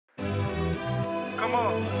Come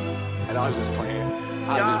on. And I was just playing.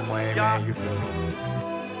 I was just playing, man. You feel me?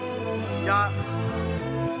 Yeah.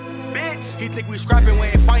 Bitch. He think we scrapping, we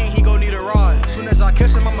ain't fighting, he gon' need a rod. Soon as I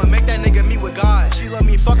kiss him, I'ma make that nigga meet with God. She let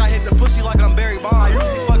me fuck, I hit the pussy like I'm Barry Bonds. I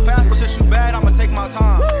usually fuck fast, but since you bad, I'ma take my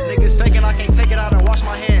time. Niggas faking, I can't take it out and wash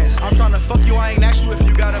my hands. I'm tryna fuck you, I ain't ask you if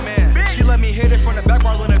you got a man. Bitch. She let me hit it from the back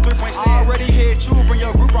while in a 3-point stand. I already hit you, bring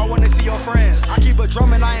your group, I wanna see your friends. I keep a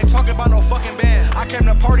drum and I ain't talking about no fucking band. I came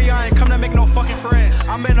to party, I ain't come to make no fucking friends.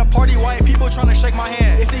 I'm in a party, white people tryna shake my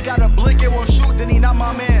hand. If he got a blick, it won't shoot, then he not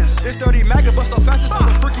my mans. This 30 Maga bust so fast, it's on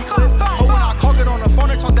the freaky clip. Ho, when I call it on the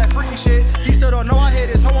phone and talk that freaky shit. He still don't know I hit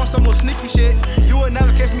his hoe on some little sneaky shit. You would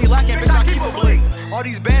never catch me lacking, bitch, I keep a blick. All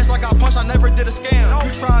these bands like I punch, I never did a scam.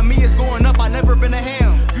 You try me, it's going up, I never been a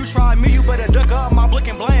ham. You try me, you better duck up my blick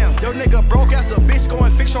and blam. Yo nigga broke ass a bitch, go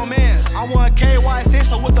and fix your mans. I want KYS,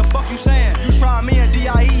 so what the fuck you saying? You try me and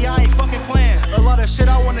DIE, I ain't fucking playing. A lot of shit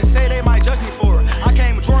I wanna say, they might judge me for it. I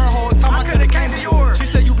came Jordan whole time, I could've came to yours. She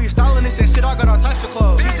said you be styling this and shit, I got all types of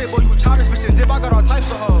clothes. She said boy you childish, bitch and dip, I got all types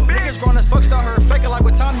of hoes. Niggas grown as fuck, start her faking like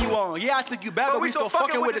what time you on. Yeah, I think you bad, but we still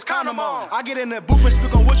fucking with this condom on. I get in the booth and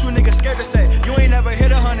speak on what you niggas scared to say. You ain't never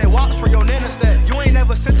hit 100 watts for your nana stat. You ain't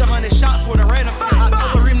never sent 100 shots with a random thing. I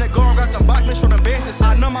told her Reem to go and got them boxless from the bases.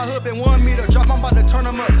 I know my hood been wanting me to drop, I'm about to turn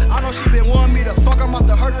them up. I know she been wanting me to fuck, I'm about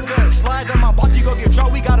to hurt her guns. Slide on my block, you go get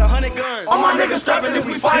dropped, we got 100 guns. All my niggas strapping if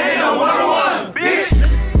we fight, ain't no one-on-one, bitch.